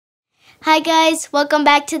Hi guys, welcome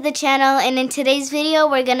back to the channel, and in today's video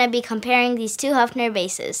we're going to be comparing these two HOFNER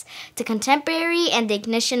bases, the contemporary and the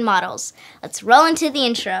ignition models. Let's roll into the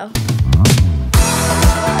intro.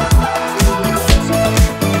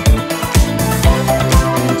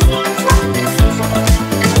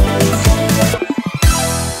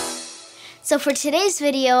 So for today's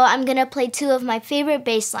video, I'm going to play two of my favorite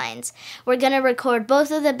bass lines. We're going to record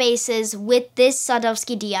both of the basses with this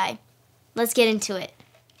Sadowski DI. Let's get into it.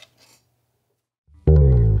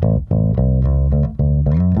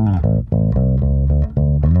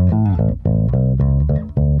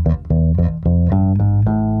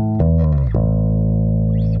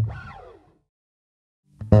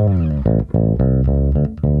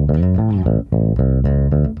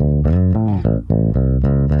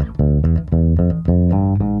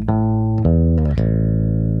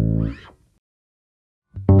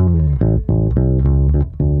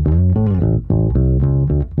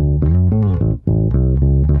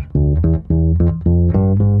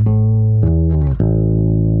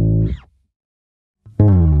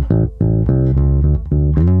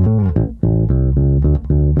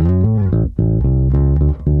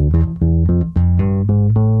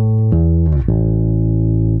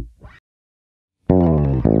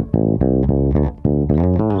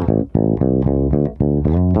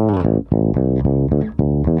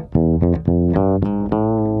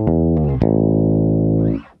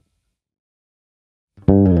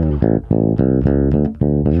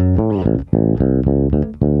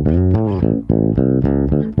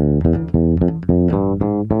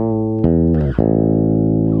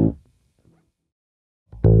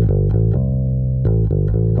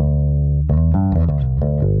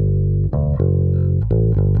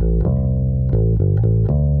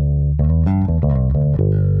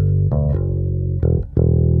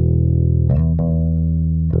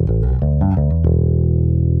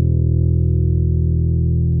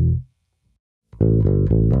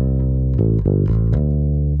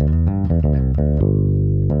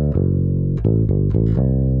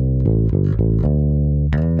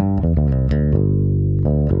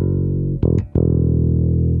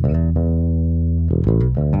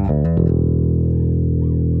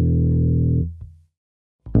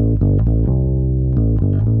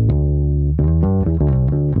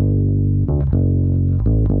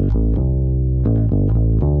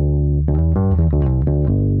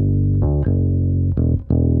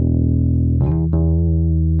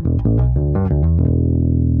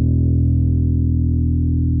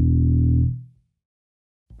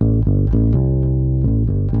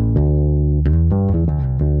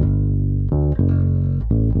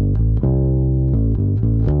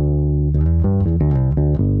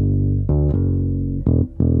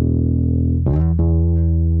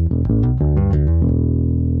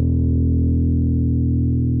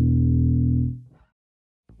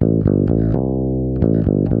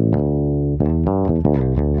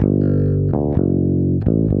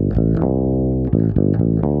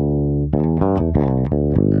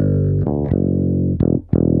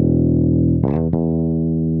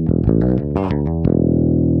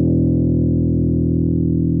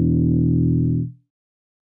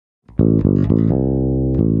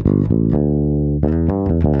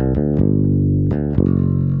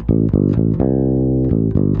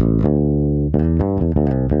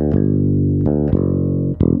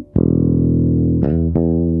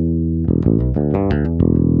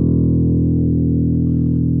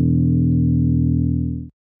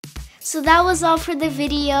 So that was all for the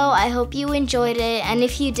video. I hope you enjoyed it, and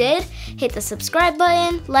if you did, hit the subscribe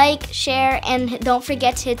button, like, share, and don't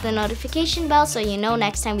forget to hit the notification bell so you know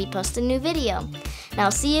next time we post a new video. And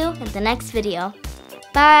I'll see you in the next video.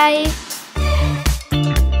 Bye!